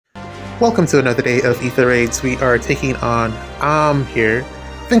Welcome to another day of Ether Raids. We are taking on here.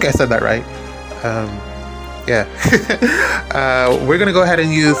 I think I said that right. Yeah. We're gonna go ahead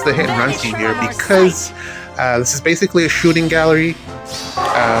and use the hit and run team here because this is basically a shooting gallery.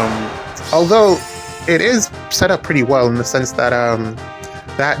 Although it is set up pretty well in the sense that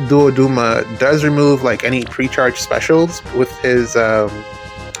that Duoduma does remove like any pre-charged specials with his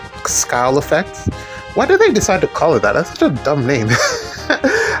scowl effect. Why did they decide to call it that? That's such a dumb name.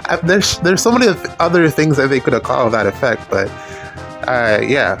 There's so many other things that they could have called that effect, but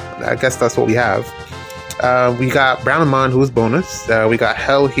yeah, I guess that's what we have. We got Brahmaman, who's bonus. We got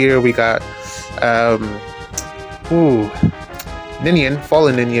Hell here. We got Ninian,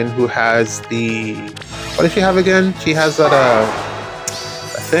 Fallen Ninian, who has the... What does she have again? She has that a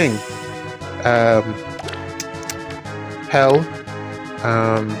thing. Hell.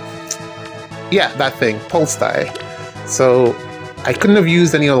 Yeah, that thing. Pulse Die. So I couldn't have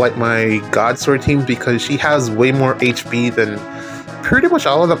used any of like my God Sword teams because she has way more HP than pretty much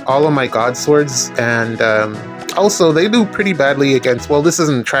all of my God Swords, and also they do pretty badly against. Well, this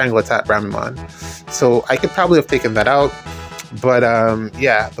isn't triangle attack Brahmaman, so I could probably have taken that out. But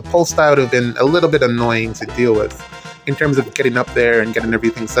yeah, the pulse Die would have been a little bit annoying to deal with in terms of getting up there and getting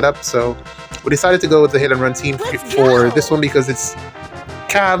everything set up. So we decided to go with the hit and run team for this one because it's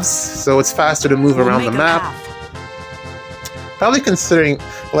calves, so it's faster to move around the map. Probably considering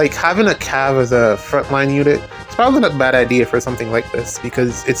like having a cav as a frontline unit, it's probably not a bad idea for something like this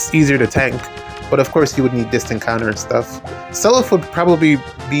because it's easier to tank. But of course, you would need distant counter and stuff. Seliph would probably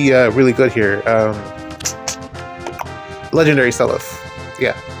be really good here. Legendary Seliph,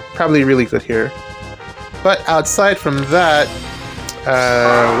 yeah, probably really good here. But outside from that,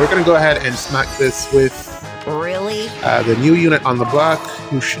 we're gonna go ahead and smack this with the new unit on the block,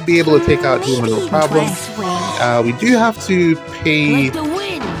 who should be able to take out Duma no problem. We do have to pay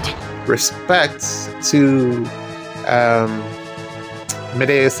respect to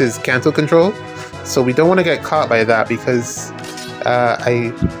Medeus's cancel control, so we don't want to get caught by that because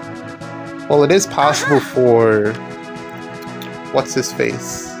well, it is possible for what's his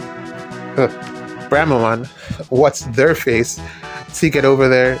face, Brahmaman, what's their face, to get over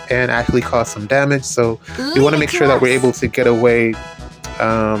there and actually cause some damage. So we want to make sure that we're able to get away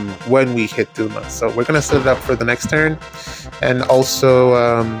when we hit Duma. So we're going to set it up for the next turn and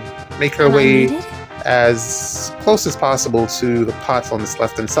also make our way as close as possible to the pots on this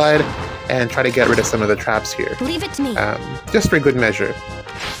left-hand side and try to get rid of some of the traps here. Leave it to me. Just for good measure.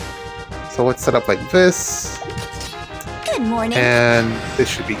 So let's set up like this. Good morning. And this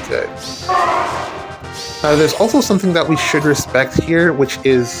should be good. There's also something that we should respect here, which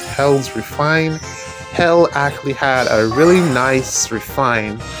is Hell's Refine. Hell actually had a really nice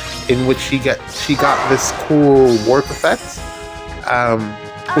Refine in which she got this cool warp effect,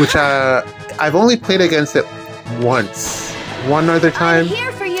 which I've only played against it one other time,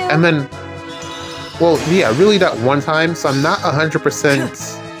 and then, well, yeah, really that one time, so I'm not 100%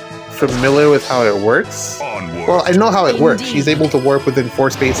 familiar with how it works. Well, I know how it works. She's able to warp within 4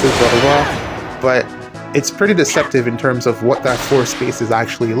 spaces, blah blah blah, but it's pretty deceptive in terms of what that 4 spaces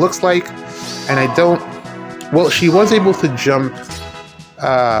actually looks like. And I don't... Well, she was able to jump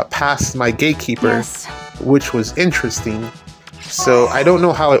past my gatekeeper, which was interesting. So I don't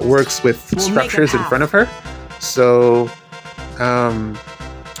know how it works with structures in front of her. So,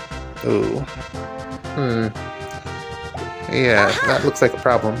 yeah, that looks like a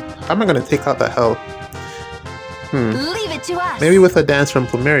problem. How am I going to take out that Hell? Leave it to us. Maybe with a dance from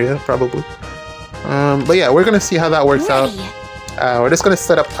Plumeria, probably. But yeah, we're gonna see how that works out. We're just gonna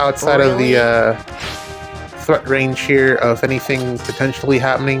set up outside of the threat range here of anything potentially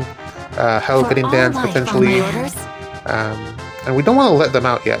happening. Hell getting danced potentially. And we don't want to let them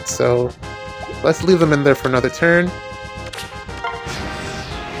out yet, so let's leave them in there for another turn.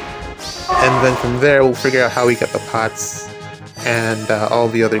 And then from there, we'll figure out how we get the pots and all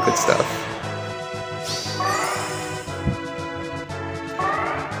the other good stuff.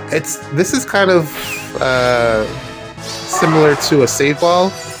 This is kind of similar to a save ball,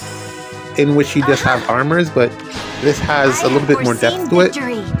 in which you just have armors, but this has a little bit more depth to it.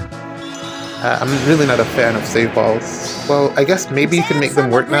 I'm really not a fan of save balls. Well, I guess maybe you can make them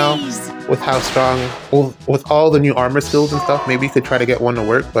work now with how strong, well, with all the new armor skills and stuff. Maybe you could try to get one to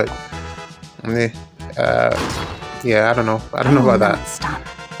work, but yeah, I don't know. I don't know about that.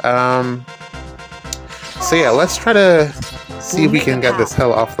 So yeah, let's try to see if we can get this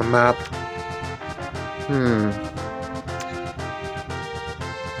Hell off the map.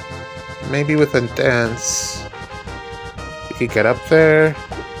 Maybe with a dance we could get up there.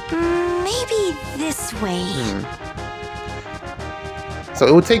 Maybe this way. So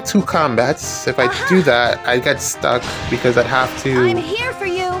it would take 2 combats. If I do that, I'd get stuck because I'd have I'm to here for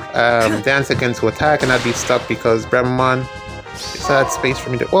you. dance again to attack, and I'd be stuck because Bremamon is that space for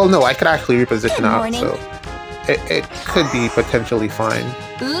me to... Well, no, I could actually reposition out, so it could be potentially fine.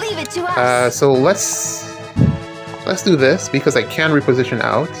 Leave it to us. So let's do this because I can reposition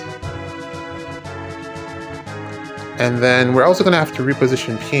out. And then we're also gonna have to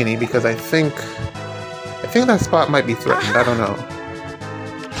reposition Peony because I think that spot might be threatened. I don't know.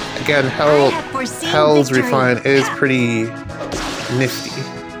 Again, Hell's Refine is pretty nifty.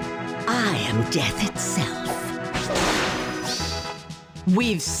 I am death itself.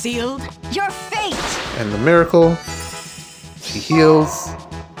 We've sealed Your fate. And the miracle. She heals.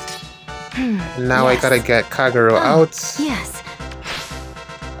 And now I gotta get Kagero out. Yes.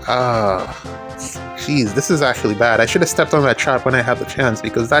 Jeez, this is actually bad. I should have stepped on that trap when I had the chance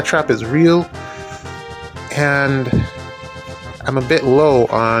because that trap is real. And I'm a bit low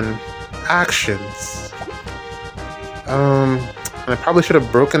on actions. And I probably should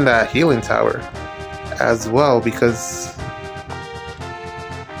have broken that healing tower as well because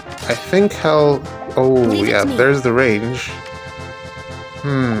I think Hell... Oh, yeah, there's the range.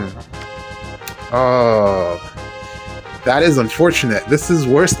 Oh, that is unfortunate. This is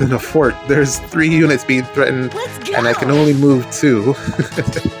worse than a fort. There's 3 units being threatened, and I can only move 2.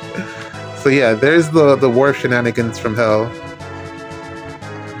 So yeah, there's the war shenanigans from Hell.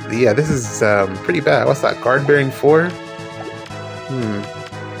 Yeah, this is pretty bad. What's that? Guard bearing 4?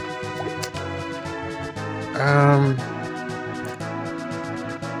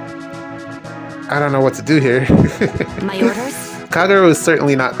 I don't know what to do here. My orders? Kagero is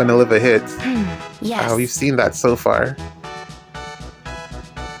certainly not going to live a hit. Yes. We've seen that so far.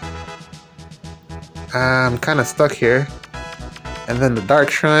 I'm kind of stuck here. And then the Dark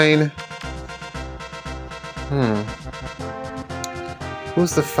Shrine.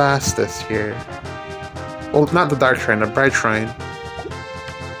 Who's the fastest here? Well, not the Dark Shrine, the Bright Shrine.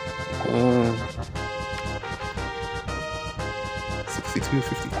 62,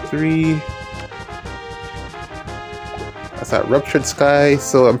 53. That's that Ruptured Sky.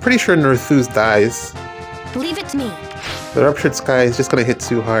 So I'm pretty sure Nerthus dies. Leave it to me. The Ruptured Sky is just going to hit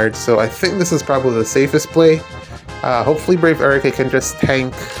too hard, so I think this is probably the safest play. Hopefully Brave Erika can just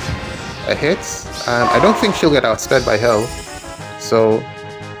tank a hit. I don't think she'll get outsped by Hell. So,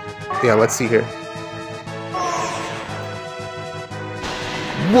 yeah, let's see here.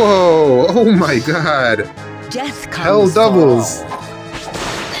 Whoa! Oh my god! death comes. Hell doubles!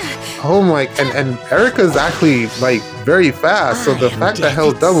 Oh my... And Erika's actually, like, very fast, so the fact that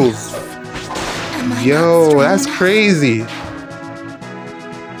Hell doubles... Yo, that's crazy!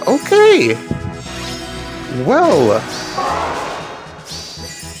 Okay! Well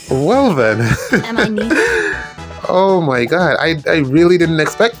then. Am I needed? Oh my god, I really didn't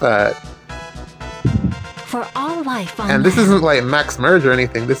expect that. For all life on And this isn't like max merge or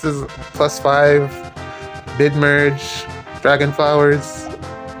anything. This is +5, mid merge, dragon flowers.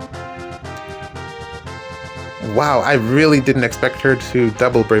 Wow, I really didn't expect her to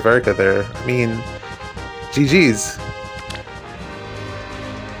double Brave Erika there. I mean, GG's.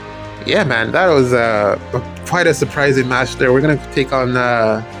 Yeah, man, that was quite a surprising match there. We're gonna take on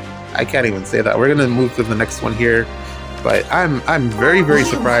I can't even say that. We're gonna move to the next one here, but I'm very, very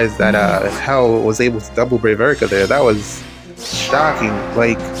surprised that Hell was able to double Brave Erika there. That was shocking.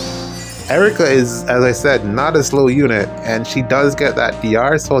 Like, Erika is, as I said, not a slow unit, and she does get that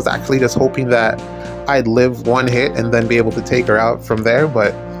DR, so I was actually just hoping that I'd live one hit and then be able to take her out from there,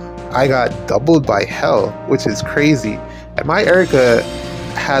 but I got doubled by Hell, which is crazy. And my Erika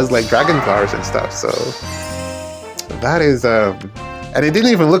has like dragon flowers and stuff, so that is and it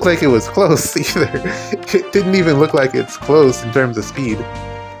didn't even look like it was close either. It didn't even look like it's close in terms of speed.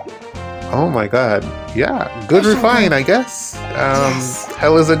 Oh my god. Yeah, good refine, I guess. Yes.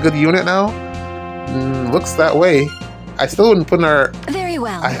 Hell is a good unit now. Looks that way. I still wouldn't put her... Very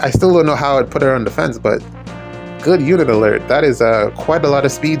well. I still don't know how I'd put her on defense, but good unit alert. That is quite a lot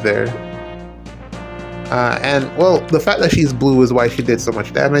of speed there. And, well, the fact that she's blue is why she did so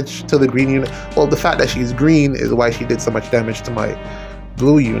much damage to the green unit. Well, the fact that she's green is why she did so much damage to my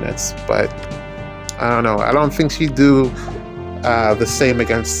blue units. But, I don't know. I don't think she'd do the same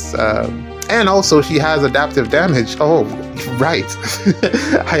against... and also, she has adaptive damage. Oh, right.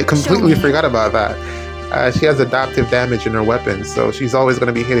 I completely forgot about that. She has adaptive damage in her weapons, so she's always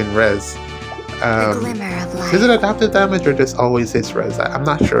going to be hitting res. The glimmer of light. Is it adaptive damage or just always hits res? I'm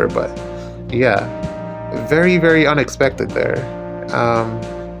not sure, but yeah. Very, very unexpected there.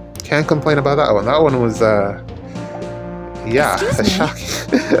 Can't complain about that one. That one was, yeah, a shock.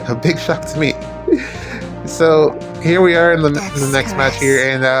 A big shock to me. So here we are in the next match here,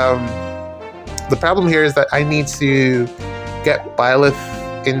 and the problem here is that I need to get Byleth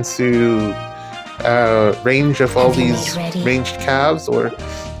into range of all these ranged calves, or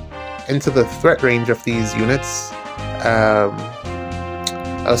into the threat range of these units.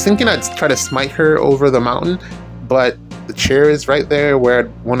 I was thinking I'd try to smite her over the mountain, but the chair is right there where I'd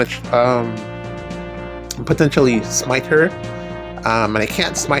want to potentially smite her. And I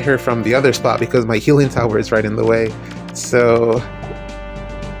can't smite her from the other spot because my healing tower is right in the way. So,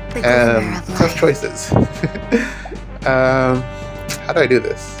 tough choices. How do I do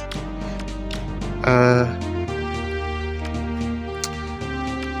this?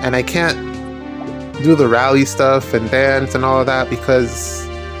 And I can't do the rally stuff and dance and all of that because,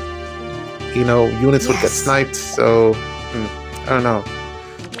 you know, units would get sniped. So, I don't know.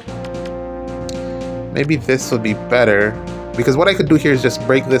 Maybe this would be better. Because what I could do here is just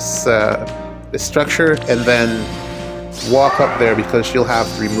break this this structure and then walk up there because she'll have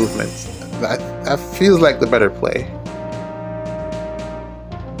 3 movements. That feels like the better play.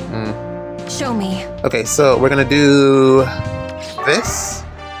 Show me. Okay, so we're gonna do this,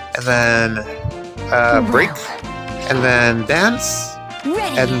 and then break, and then dance,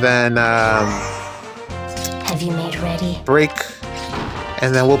 Ready. and then Have you made ready? break,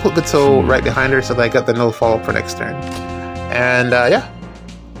 and then we'll put the toe right behind her so that I get the no follow-up for next turn. And yeah,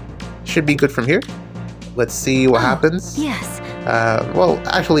 should be good from here. Let's see what happens. Yes. Well,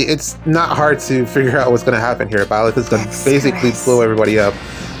 actually, it's not hard to figure out what's going to happen here. Byleth is going to basically blow everybody up.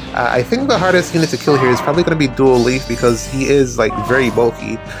 I think the hardest unit to kill here is probably going to be Dual Leaf because he is like very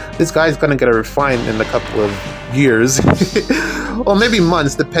bulky. This guy's going to get a refine in a couple of years, or maybe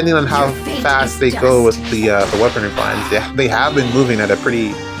months, depending on how fast they go with the weapon refines. They have been moving at a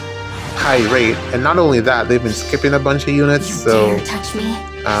pretty high rate, and not only that, they've been skipping a bunch of units, so touch me.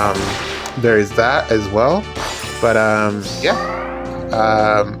 there is that as well. But yeah,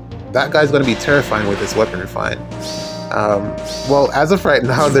 that guy's gonna be terrifying with his weapon refine. Well, as of right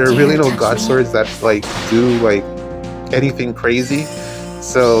now, there are really no god swords that like do like anything crazy,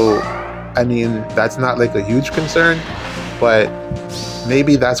 so I mean that's not like a huge concern, but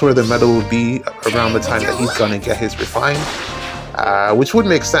maybe that's where the medal will be around the time that he's gonna get his refine. Which would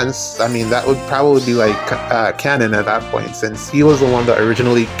make sense. I mean, that would probably be like canon at that point, since he was the one that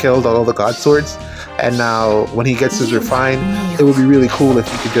originally killed all the god swords, and now when he gets his refine, it would be really cool if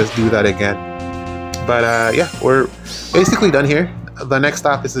he could just do that again. But yeah, we're basically done here. The next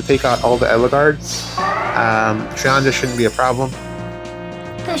stop is to take out all the Elegards. Trianja shouldn't be a problem.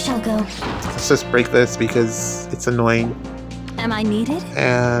 I shall go. Let's just break this because it's annoying. Am I needed?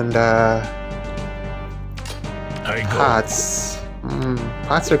 And pots.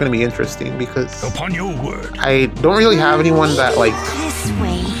 Pots are going to be interesting because Upon your word. I don't really have anyone that like This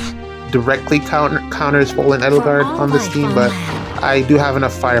way. directly counters Fallen Edelgard on this team, but I do have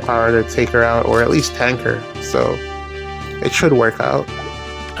enough firepower to take her out, or at least tank her, so it should work out.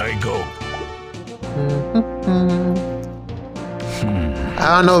 I go.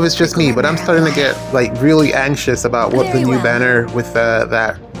 I don't know if it's just me, but I'm starting to get like really anxious about what the new banner with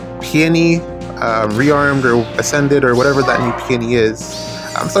that peony, rearmed or ascended or whatever that new peony is.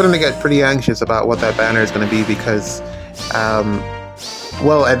 I'm starting to get pretty anxious about what that banner is going to be because,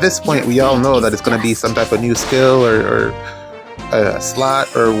 well, at this point we all know that it's going to be some type of new skill or a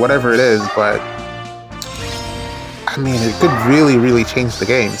slot or whatever it is, but I mean it could really change the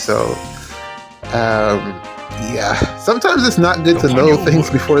game. So yeah, sometimes it's not good to know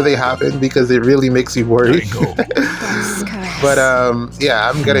things before they happen because it really makes you worry. But yeah,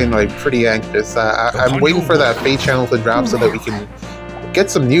 I'm getting like pretty anxious. I'm waiting for that Fate channel to drop so that we can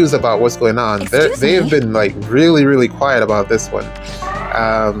get some news about what's going on. They have been like really quiet about this one.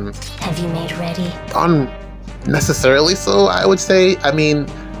 Have you made ready? Unnecessarily so, I would say. I mean,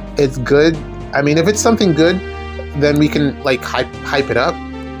 it's good. I mean, if it's something good, then we can like hype it up.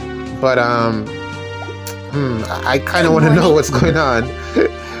 But I kind of want to know what's going on.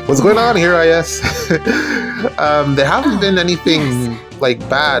 What's going on here, I guess? There haven't been anything like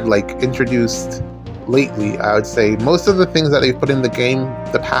bad like introduced lately, I would say. Most of the things that they've put in the game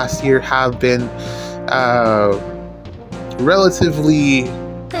the past year have been relatively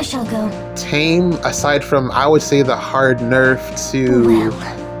I shall go. tame, aside from, I would say, the hard nerf to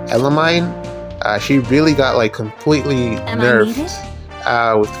Elamine. She really got like completely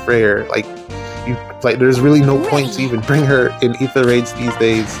nerfed with Freyr. Like there's really no point to even bring her in Ether raids these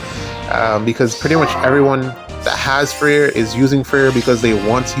days, because pretty much everyone that has Freyr is using Freyr because they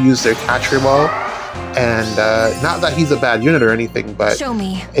want to use their catcher ball. And not that he's a bad unit or anything, but Show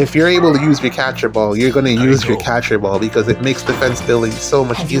me. if you're able to use your catcher ball, you're going to use your catcher ball because it makes defense building so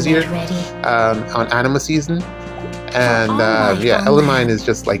much Have you easier made ready? on Anima season. And yeah, homeland. Elamine is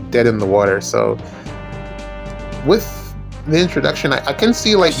just like dead in the water. So with the introduction, I can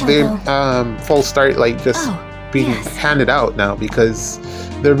see like their full start like just being handed out now, because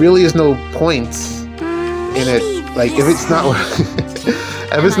there really is no point in it. Like if it's not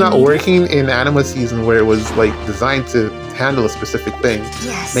if it's not working in Anima season where it was like designed to handle a specific thing,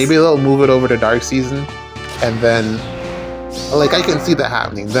 maybe they'll move it over to Dark season, and then like I can see that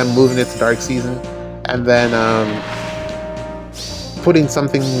happening, them moving it to Dark season, and then putting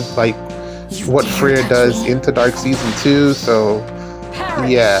something like what Freya does into Dark season 2. So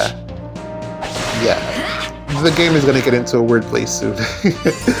yeah, the game is going to get into a weird place soon.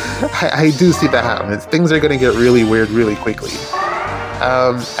 I do see that happening. Things are going to get really weird really quickly.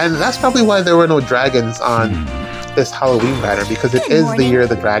 And that's probably why there were no dragons on this Halloween banner, because it is the year of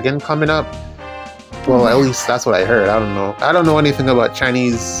the dragon coming up. Well, at least that's what I heard. I don't know. I don't know anything about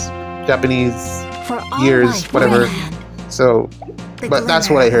Chinese, Japanese years, whatever. So, but that's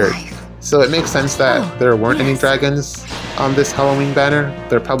what I heard. So it makes sense that there weren't any dragons on this Halloween banner.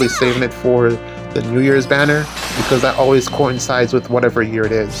 They're probably saving it for the New Year's banner, because that always coincides with whatever year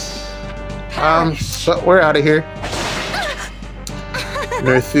it is. But we're out of here.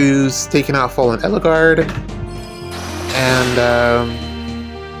 Nerthu's taking out Fallen Eligard. And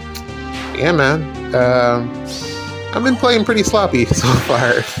yeah, man. I've been playing pretty sloppy so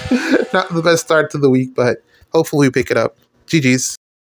far. Not the best start to the week, but hopefully we pick it up. GG's.